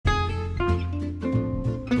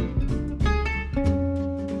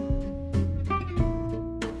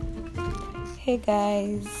Hey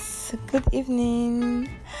guys, good evening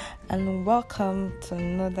and welcome to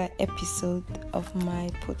another episode of my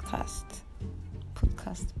podcast.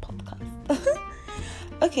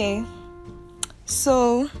 Okay,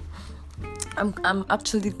 so I'm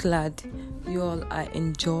actually glad you all are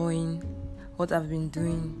enjoying what I've been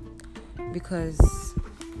doing because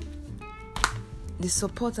the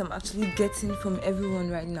support I'm actually getting from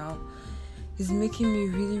everyone right now is making me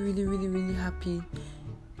really happy.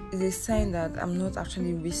 It's a sign that I'm not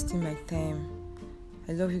actually wasting my time.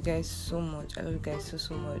 I love you guys so much. I love you guys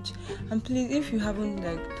so much. And please, if you haven't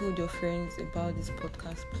told your friends about this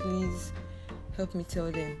podcast, please help me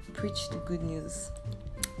tell them. Preach the good news.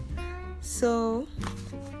 So,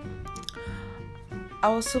 I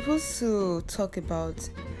was supposed to talk about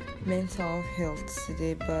mental health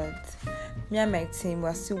today, but me and my team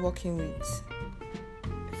were still working with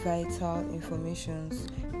vital informations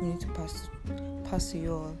we need to pass to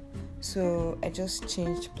you all. So I just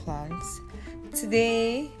changed plans.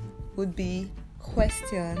 Today would be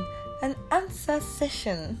question and answer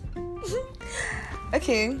session.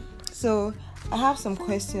 Okay, so I have some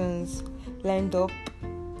questions lined up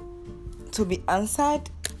to be answered.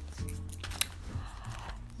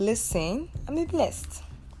 Listen and be blessed.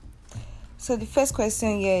 So the first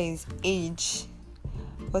question here is age.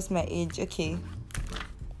 What's my age? Okay,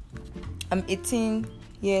 I'm 18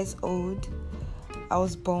 years old. I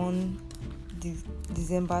was born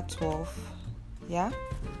December 12th,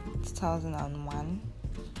 2001.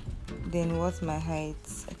 Then what's my height?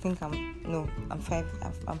 I think I'm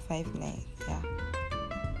 5'9", yeah.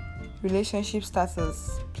 Relationship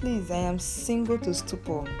status. Please, I am single to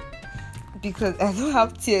stupor because I don't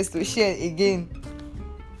have tears to share again.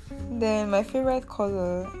 Then my favorite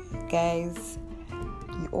color, guys,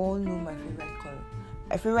 you all know my favorite color.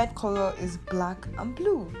 My favorite color is black and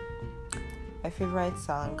blue. My favorite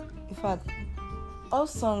song, in fact, all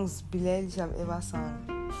songs Billie Eilish have ever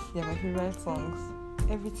sung, they're my favorite songs,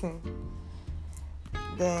 everything.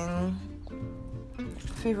 Then,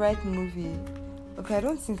 favorite movie. Okay, I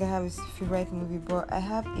don't think I have a favorite movie, but I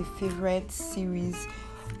have a favorite series,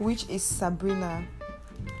 which is Sabrina.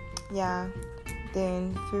 Yeah.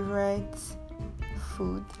 Then, favorite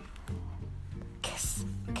food. Guess.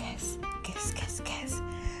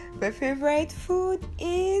 My favorite food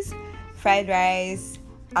is fried rice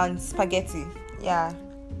and spaghetti. Yeah.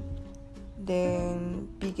 Then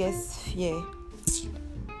biggest fear.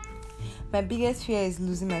 My biggest fear is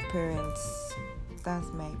losing my parents.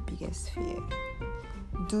 That's my biggest fear.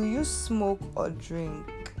 Do you smoke or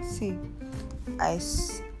drink? See, God,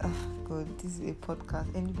 this is a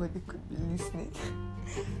podcast. Anybody could be listening.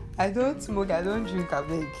 I don't smoke, I don't drink, I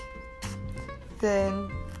beg.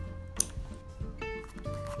 Then,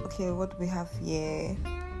 okay, what we have here?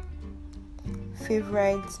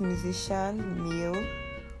 Favorite musician, Mio.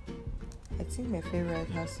 I think my favorite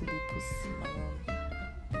has to be Post Malone,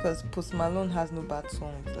 because Post Malone has no bad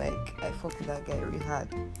songs. Like, I fuck with that guy really hard.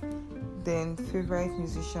 Then favorite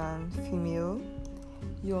musician, female.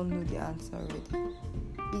 You all know the answer already.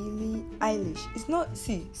 Billie Eilish. It's not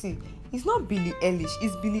it's not Billie Eilish,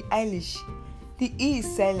 it's Billie Eilish. The E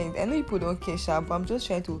is silent. I know people don't care, but I'm just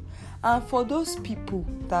trying to. And for those people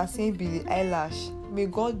that are saying Billie Eilish, may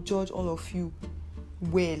God judge all of you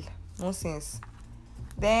well. Nonsense.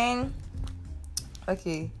 Then,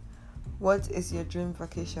 okay, what is your dream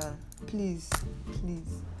vacation? Please.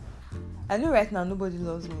 I know right now nobody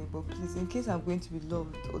loves me, but please, in case I'm going to be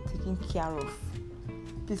loved or taken care of,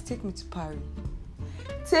 please take me to Paris.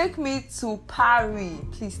 Take me to Paris.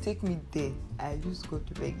 Please take me there. I just got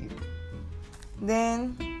to beg you.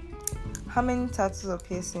 Then, how many tattoos or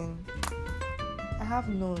piercing? I have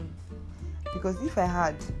none. Because if I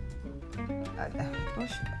had,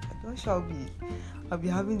 I'm sure I'll be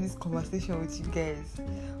having this conversation with you guys.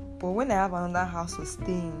 But when I have another house to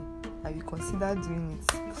stay in, I will consider doing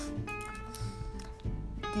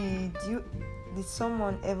it. Did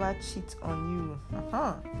someone ever cheat on you?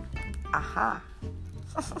 Aha.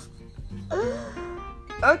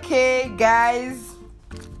 Okay, guys.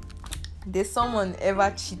 Did someone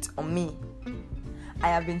ever cheat on me? I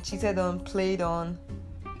have been cheated on, played on,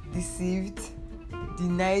 deceived,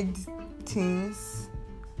 denied things.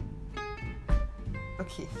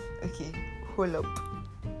 Okay, hold up.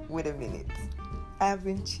 Wait a minute. I have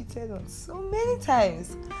been cheated on so many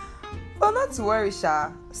times. But not to worry,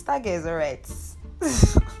 Sha. Stargate is alright.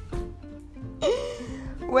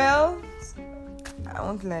 Well, I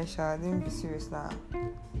won't lie, Sha. Let me be serious now.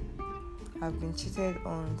 I've been cheated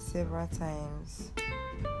on several times.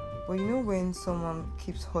 But you know when someone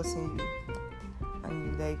keeps hurting you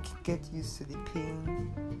and you get used to the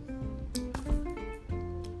pain?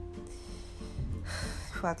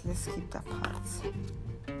 fact, let's skip that part.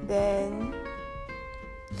 Then,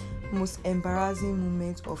 most embarrassing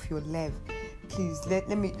moment of your life. Please let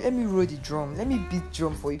me roll the drum. Let me beat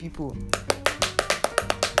drum for you people.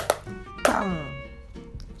 Bam!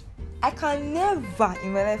 I can never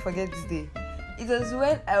in my life forget this day. It was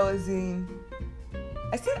when I was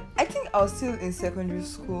I think I was still in secondary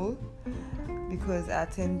school, because I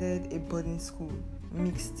attended a boarding school,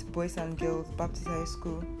 mixed boys and girls, Baptist high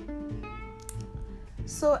school.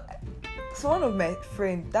 So one of my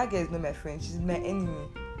friends, that girl is not my friend, she's my enemy.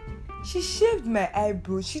 She shaved my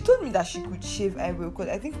eyebrow. She told me that she could shave eyebrow because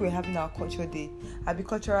I think we were having our cultural day,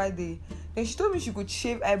 cultural day. Then she told me she could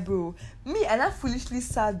shave eyebrow. Me, and I foolishly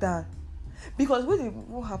sat down. Because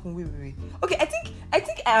what happened? Wait. Okay, I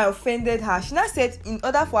think I offended her. She now said in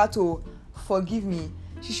order for her to forgive me,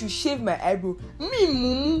 she should shave my eyebrow. Me,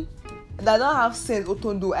 mumu, that don't have sense,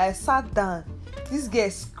 Otondo. I sat down. This girl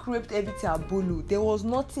scraped everything at Bolo. There was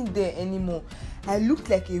nothing there anymore. I looked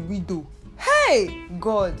like a widow. Hey,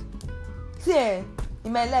 God. See, in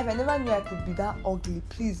my life, I never knew I could be that ugly.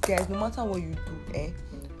 Please, guys, no matter what you do,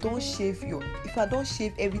 don't shave if I don't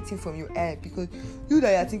shave everything from your hair, because you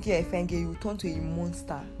that you're thinking I find girl, you turn to a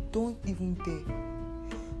monster. Don't even dare.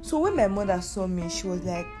 So when my mother saw me, she was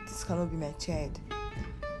like, this cannot be my child.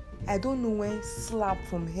 I don't know when slap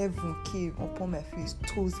from heaven came upon my face.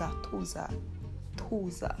 Toza.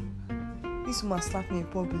 This woman slapped me in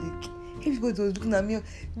public. Everybody was looking at me.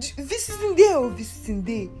 Visiting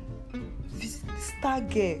day. Star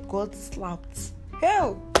girl got slapped.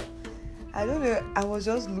 Hell, I don't know. I was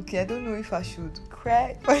just looking. I don't know if I should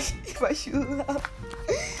cry, if I should laugh.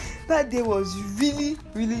 That day was really,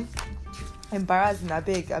 really embarrassing. I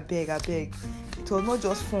beg. It was not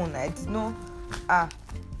just fun. I did not.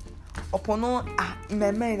 In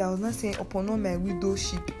my mind, I was not saying upon all my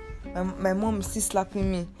widowship. My mom is still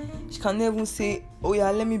slapping me. She can never even say, oh yeah,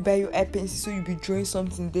 let me buy you eye pencil so you'll be drawing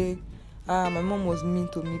something there. My mom was mean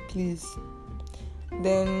to me, please.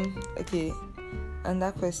 Then, okay, and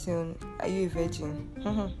that question, are you a virgin?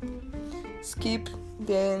 Skip.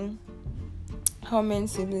 Then, how many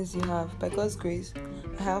siblings do you have? By God's grace,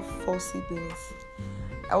 I have 4 siblings.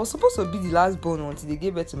 I was supposed to be the last born until they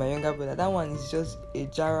gave birth to my younger brother. That one is just a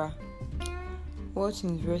Jara. What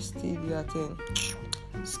university do you attend?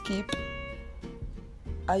 Skip.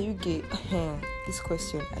 Are you gay? This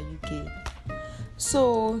question, are you gay?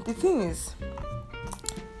 So the thing is,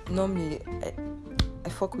 normally I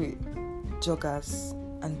fuck with joggers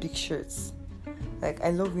and big shirts. Like,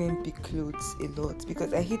 I love wearing big clothes a lot,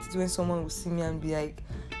 because I hate it when someone will see me and be like,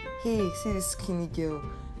 hey, see this skinny girl.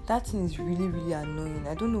 That thing is really, really annoying.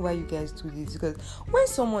 I don't know why you guys do this, because when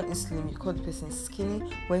someone is slim, you call the person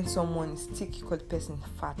skinny. When someone is thick, you call the person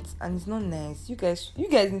fat, and it's not nice. You guys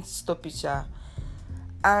need to stop it, yeah.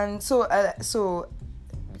 And so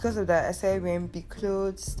because of that, I started wearing big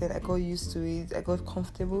clothes. Then I got used to it. I got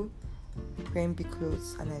comfortable wearing big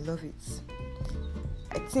clothes, and I love it.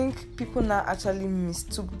 I think people now actually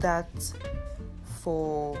mistook that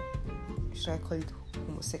for, should I call it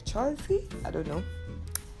homosexuality? I don't know.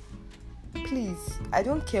 Please, I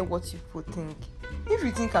don't care what you people think. If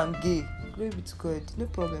you think I'm gay, glory be to God, no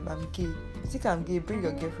problem, I'm gay. If you think I'm gay, bring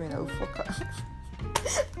your girlfriend, I will fuck her.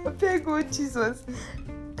 I beg God, Jesus.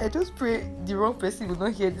 I just pray the wrong person will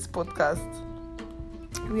not hear this podcast.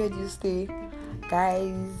 Where do you stay?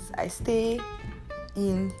 Guys, I stay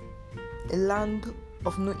in a land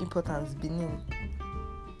of no importance, Benin.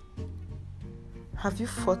 Have you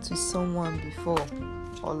fought with someone before?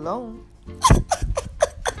 Alone?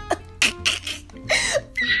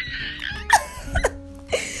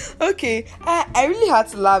 Okay, I really had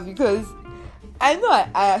to laugh, because I know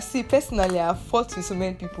I see personally I fought with so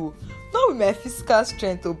many people. Not with my physical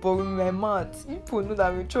strength, but with my mouth. People know that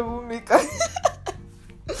I'm a troublemaker.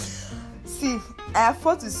 See, I have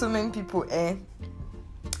fought with so many people,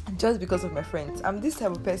 just because of my friends. I'm this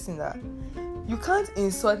type of person that you can't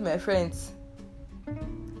insult my friends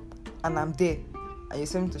and I'm there and you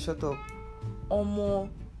tell me to shut up. Omo,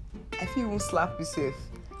 I feel even slap yourself,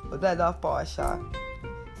 but I don't have power, sha.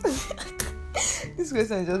 This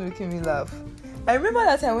question is just making me laugh. I remember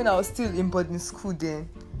that time when I was still in boarding school then.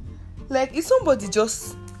 Like, if somebody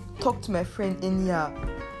just talk to my friend anyhow,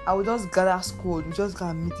 I would just gather squad, we just go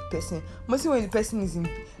and meet the person. Mostly when the person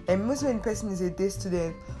is a day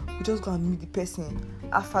student, we just go and meet the person.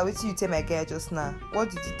 After what you tell my guy just now, what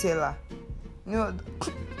did you tell her? You know,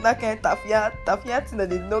 that kind of tafia thing that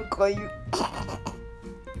they don't call you.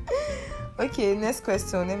 Okay, next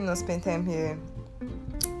question. Let me not spend time here.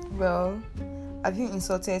 Well, have you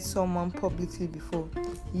insulted someone publicly before?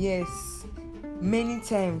 Yes, many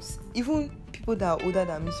times. Even people that are older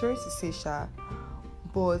than me, sorry to say, Sha,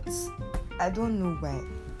 but I don't know why.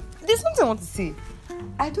 There's something I want to say.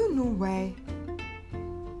 I don't know why.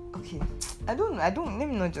 Okay, I don't. Let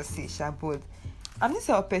me not just say sha, but I'm this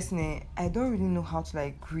type of person. I don't really know how to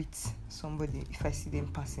like greet somebody if I see them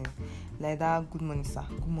passing, like that. Good morning, sir.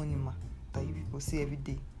 Good morning, ma. That you people say every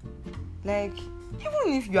day. Like, even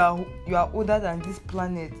if you are older than this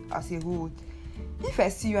planet as a whole, if I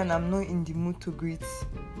see you and I'm not in the mood to greet,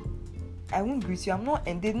 I won't greet you. I'm not,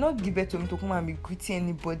 and they did not give it to me to come and be greeting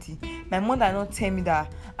anybody. My mother not tell me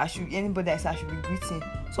that anybody I say I should be greeting.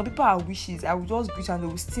 Some people are wishes. I will just greet and they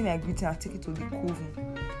will steal my greeting and take it to the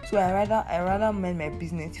coven. So I rather mind my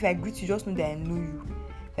business. If I greet you, just know that I know you.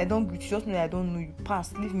 If I don't greet you, just know that I don't know you.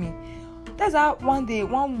 Pass, leave me. That's how one day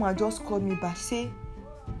one woman just called me back. Say,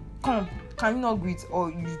 come, can you not greet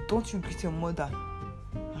or don't you greet your mother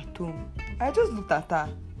at home? I just looked at her.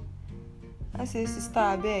 I said, sister,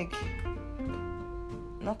 I beg.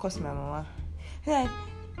 Not cause my mama. Like,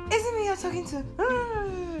 isn't me you're talking to?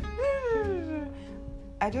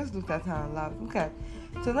 I just looked at her and laughed. Look at,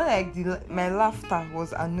 so not like my laughter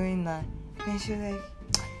was annoying her. Then she was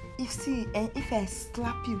like, if I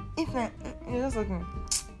slap you, you're just looking.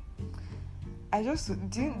 I just let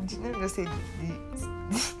me just say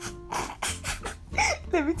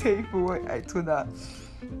let me tell you for what I told her.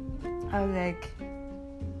 I was like,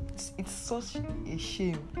 it's such a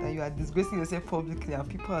shame that you are disgracing yourself publicly and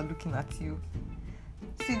people are looking at you.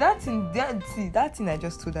 See that thing I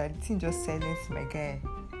just told her, the thing just silenced my guy.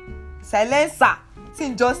 Silencer!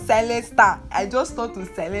 Thing just silenced her. I just thought to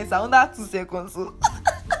silence her under 2 seconds. So.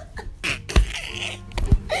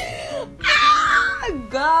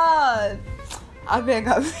 God! I beg.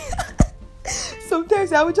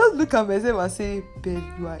 Sometimes I would just look at myself and say, babe,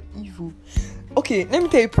 you are evil. Okay, let me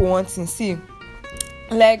tell you for one thing. See,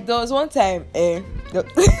 like there was one time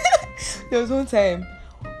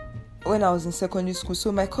when I was in secondary school.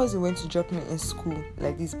 So my cousin went to drop me in school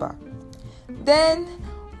like this back. Then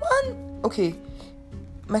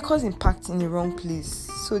my cousin parked in the wrong place.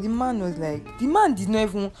 So the man did not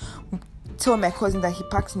even tell my cousin that he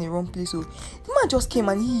parked in the wrong place. So the man just came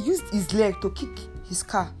and he used his leg to kick his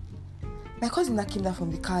car. My cousin now came down from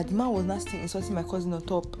the car. The man was not still insulting my cousin on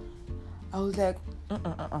top. I was like,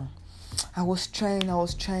 I was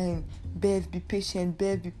trying. Bev, be patient.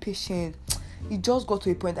 It just got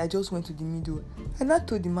to a point I just went to the middle. And I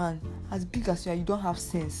told the man, as big as you are, you don't have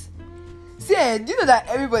sense. See, do you know that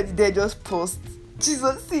everybody there just paused?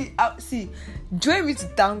 Jesus, see, join me to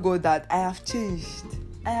thank God that I have changed.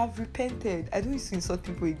 I have repented. I don't used to insult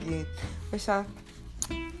people again. But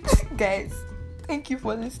guys, thank you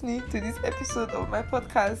for listening to this episode of my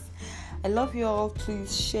podcast. I love you all.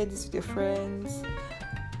 Please share this with your friends.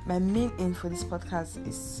 My main aim for this podcast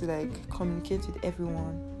is to like communicate with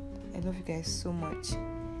everyone. I love you guys so much.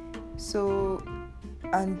 So,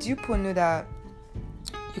 and you probably know that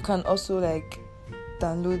you can also like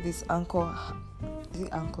download this Anchor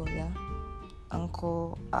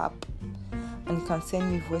app, and you can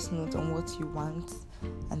send me voice notes on what you want,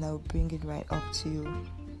 and I will bring it right up to you.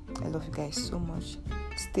 I love you guys so much.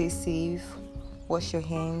 Stay safe. Wash your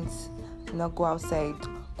hands. Do not go outside.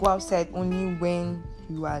 Go outside only when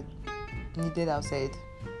you are needed outside.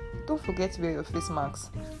 Don't forget to wear your face masks.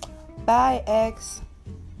 Bye, X.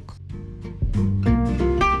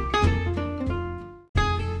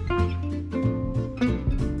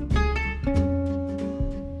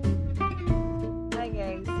 Hi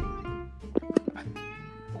guys.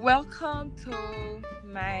 Welcome to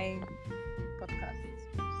my podcast.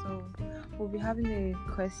 So we'll be having a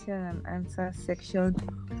question and answer section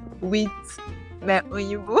with my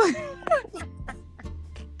Oyibo.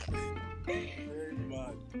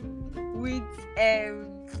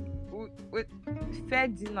 with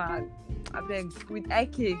Ferdinand, I beg, with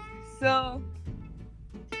IK. So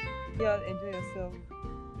y'all enjoy yourself.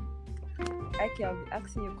 IK, I'll be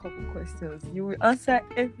asking you a couple questions. You will answer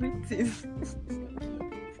everything.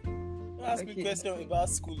 Don't ask me a question about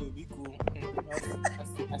school, it'll be cool.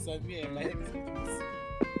 As for me, my head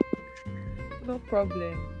is no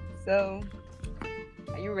problem. So,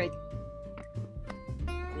 are you ready?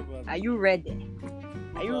 Probably. Are you ready?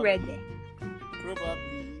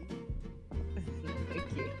 Probably.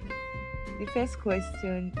 Okay. The first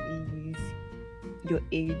question is your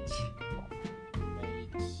age. My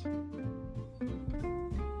age.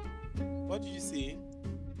 What did you say?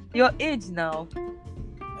 Your age now.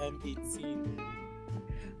 I'm 18.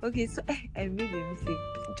 Okay, so I made a mistake.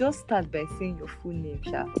 Just start by saying your full name,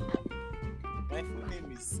 Sha. My full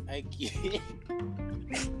name is Ike.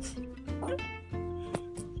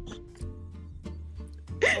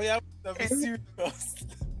 Oh yeah, be serious.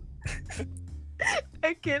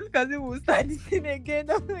 Okay, look as if we'll start this thing again.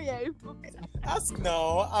 Oh, yeah. Ask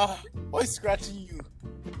now. Why is scratching you?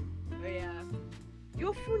 Oh, yeah.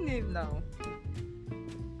 Your full name now.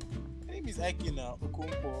 My name is Akina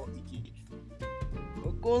Okonkwo Ike.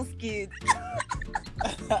 Okonskid.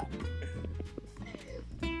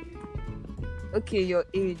 Okay, your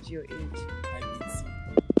age. I did see.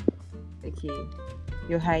 Okay.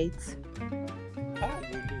 Your height. I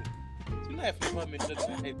don't know. So now I've never mentioned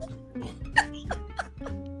my height.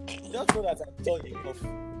 Just know that I'm tall enough.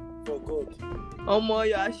 For God. Omo,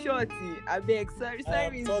 you are shorty. I beg. Sorry,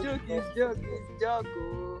 it's tall joke. enough. It's joke.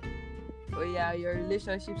 Oh yeah, your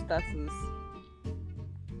relationship status.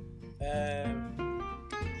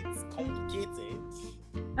 It's complicated.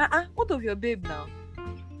 What of your babe now?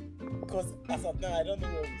 Because as of now, I don't know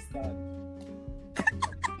where we stand.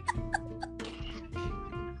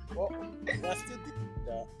 Well, we're still doing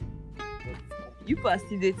that. You are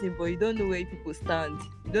still dating, but you don't know where people stand.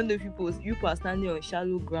 You don't know if you are standing on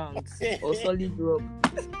shallow grounds or solid rock.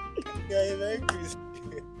 Yeah, you're very crazy.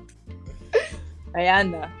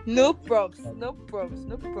 Ayana, no props.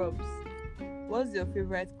 What's your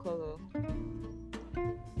favorite color?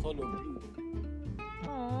 Color blue.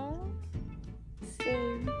 Aww,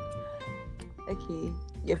 same. Okay,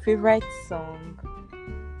 your favorite song?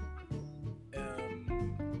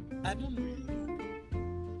 I don't really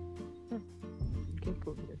know. No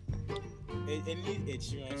problem. Any Ed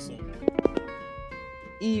Sheeran song.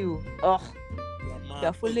 Ew.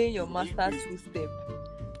 You're following your master's footstep.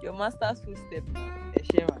 Your master's footstep now. Ed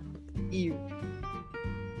Sheeran. Ew.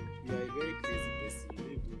 You are a very crazy person.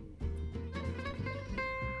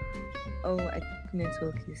 Oh, I think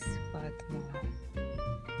network is bad now.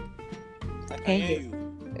 I can hear you.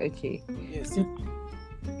 Okay. Yes.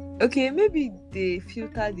 Okay, maybe they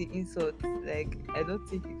filter the insult. Like, I don't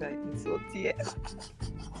think you can insult here.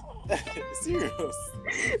 Serious?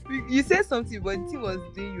 You said something, but the thing was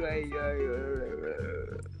doing you.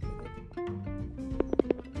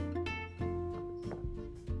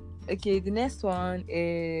 Okay, the next one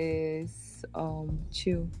is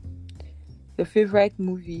chill. Your favorite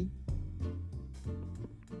movie?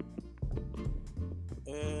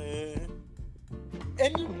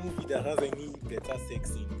 Any movie that has any better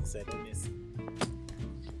sex scene inside, honestly.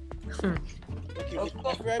 Okay,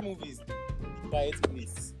 my favorite movie is Quiet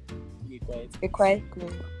Place. A Quiet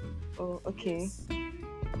Place. Oh, okay. Yes.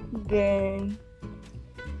 Then,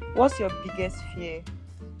 what's your biggest fear?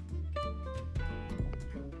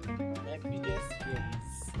 My biggest fear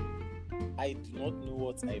is I do not know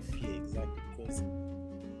what I fear exactly because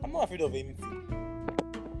I'm not afraid of anything.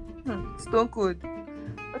 Stone Cold.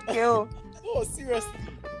 Okay. Oh. No, seriously.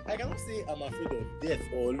 I cannot say I'm afraid of death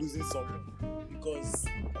or losing someone because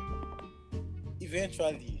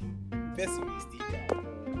eventually the person will still die or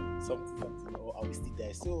something or I will still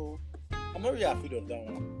die. So I'm not really afraid of that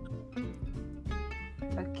one.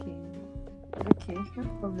 Okay, no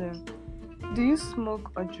problem. Do you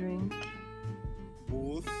smoke or drink?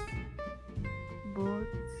 Both.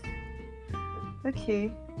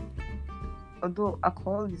 Okay. Although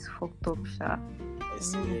alcohol is fucked up, I sha. I'm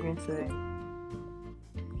swear. not going to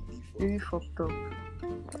really fucked up.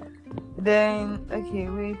 Then, okay,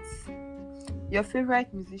 wait. Your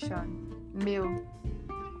favorite musician? Male.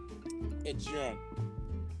 Ed Sheeran.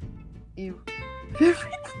 Ew.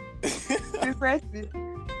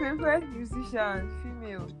 Favorite musician?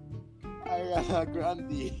 Female. Ariana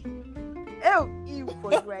Grande. Ew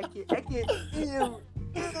for you, okay. Ew.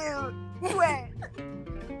 Where?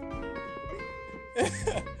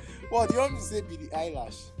 What, do you want me to say Billie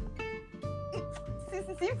Eilish?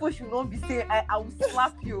 See, if we should not be saying, I will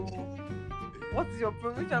slap you. What is your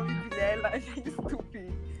promotion with the eyelash? You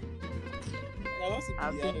stupid. I want to say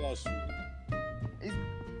Billie Eilish.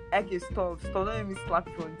 Okay, stop. Don't let me slap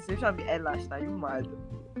you on this. You should be eyelash now. You mad?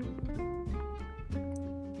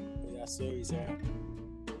 Oh, yeah, sorry, Sarah.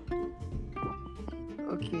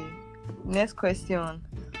 Okay. Next question.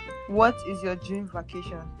 What is your dream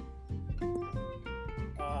vacation?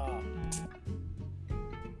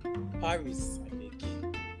 Paris, I think.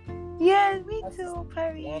 Yeah, me That's too.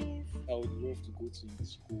 Paris. one I would love to go to in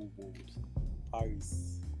this whole world.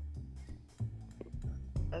 Paris.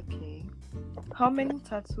 Okay. How many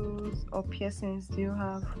tattoos or piercings do you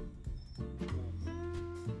have?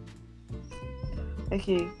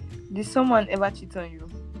 Okay. Did someone ever cheat on you?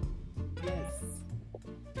 Yes.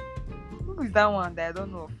 Who is that one that I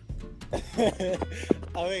don't know of?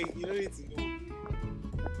 I mean, you don't need to know.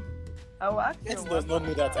 I will ask you. Yes, on does not WhatsApp.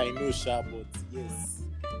 know that I know Sha, but yes.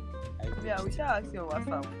 Yeah, we shall ask you on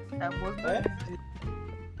WhatsApp. I must know Eh? this.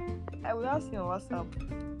 I will ask you on WhatsApp.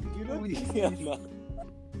 You know Who the is yeah, this? now.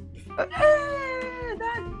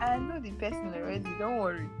 that I know the person already. Don't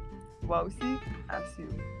worry. Well, see, as you.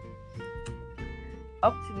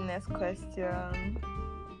 Up to the next question.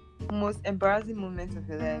 Most embarrassing moment of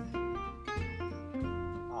your life.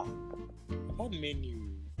 How many?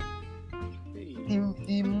 Hey.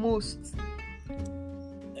 The most.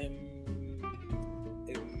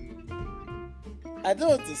 I don't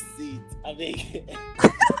want to see it. I mean,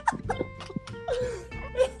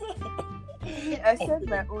 I said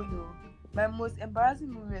my own. No. My most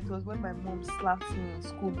embarrassing moment was when my mom slapped me in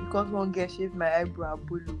school because one girl shaved my eyebrow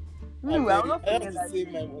bolo. I I'll not have forget to that. say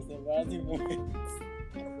my most embarrassing moment.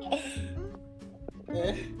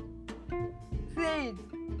 Say it.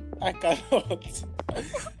 I cannot.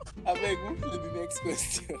 I beg, move to the next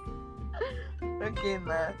question. Okay,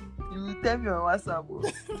 man. You will tell me on WhatsApp.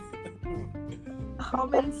 How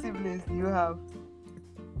many siblings do you have?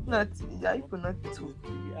 Not, yeah, you not two.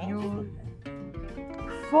 You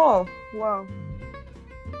 4. Wow.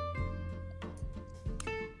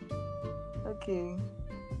 Okay.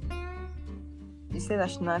 You said I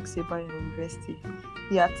should not ask you about university.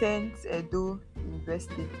 He attends Edo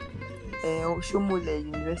University, Shomole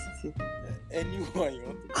University. Anyone you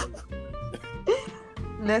want to do.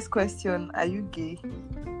 Next question. Are you gay?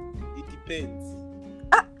 It depends.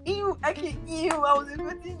 Ew. Okay, ew. I was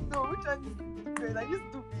expecting no. Which one is good? Are you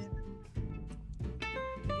stupid? It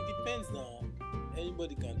depends now.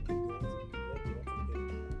 Anybody can do what they want to do.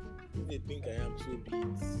 If they think I am, so be it.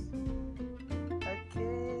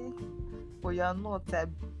 Okay. But you're not. I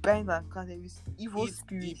beg and cast any evil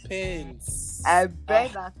spirit. It depends. I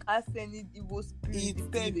beg and cast any evil spirit. It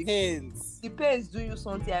depends. Depends. Do you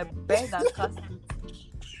something? I beg and cast it.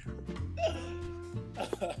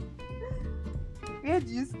 Where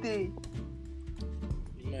do you stay?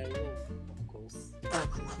 In my room, of course.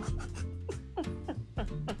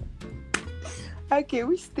 Okay,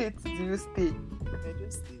 which state do you stay? Edo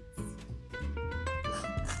State.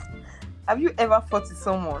 Have you ever fought with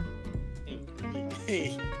someone?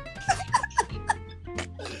 Hey.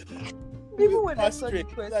 Even when I That's saw the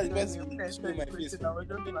straight. question, That's the best when way I to saw show the my face. question, I was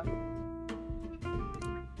just like,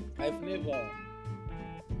 I've never.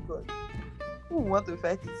 God. Who would want to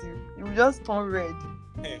fight with you? You will just turn red.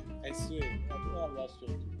 Hey, I swear, I don't have that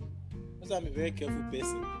strength. Because I'm a very careful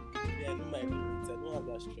person. Yeah, I know my limits. I don't have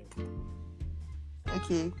that strength.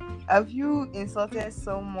 Okay. Have you insulted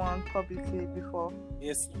someone publicly before?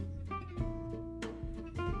 Yes,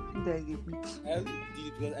 There is a witch. I did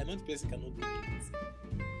it because I know the person cannot do it.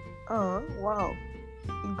 Oh, wow.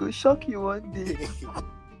 It go shock you one day.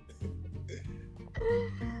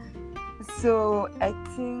 So, I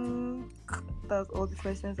think that's all the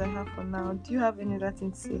questions I have for now. Do you have any other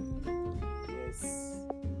thing to say? Yes.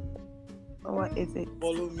 What is it?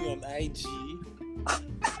 Follow me on IG.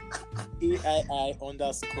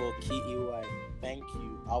 AII_KAY. Thank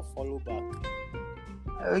you. I'll follow back.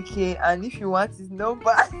 Okay, and if you want his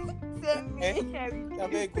number, send me. I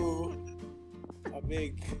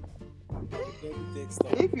beg.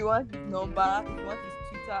 If you want his number, if you want his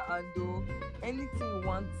Twitter handle, anything you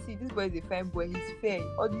want, see, this boy is a fine boy. He's fair.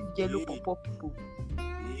 All these yellow pop people.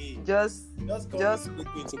 Just call me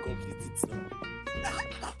Queen to complete it now.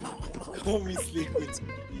 Call me Slay Queen to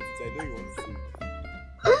complete it. I know you want to say.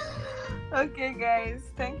 Okay, guys.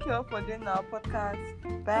 Thank you all for doing our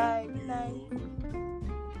podcast. Bye. Good night.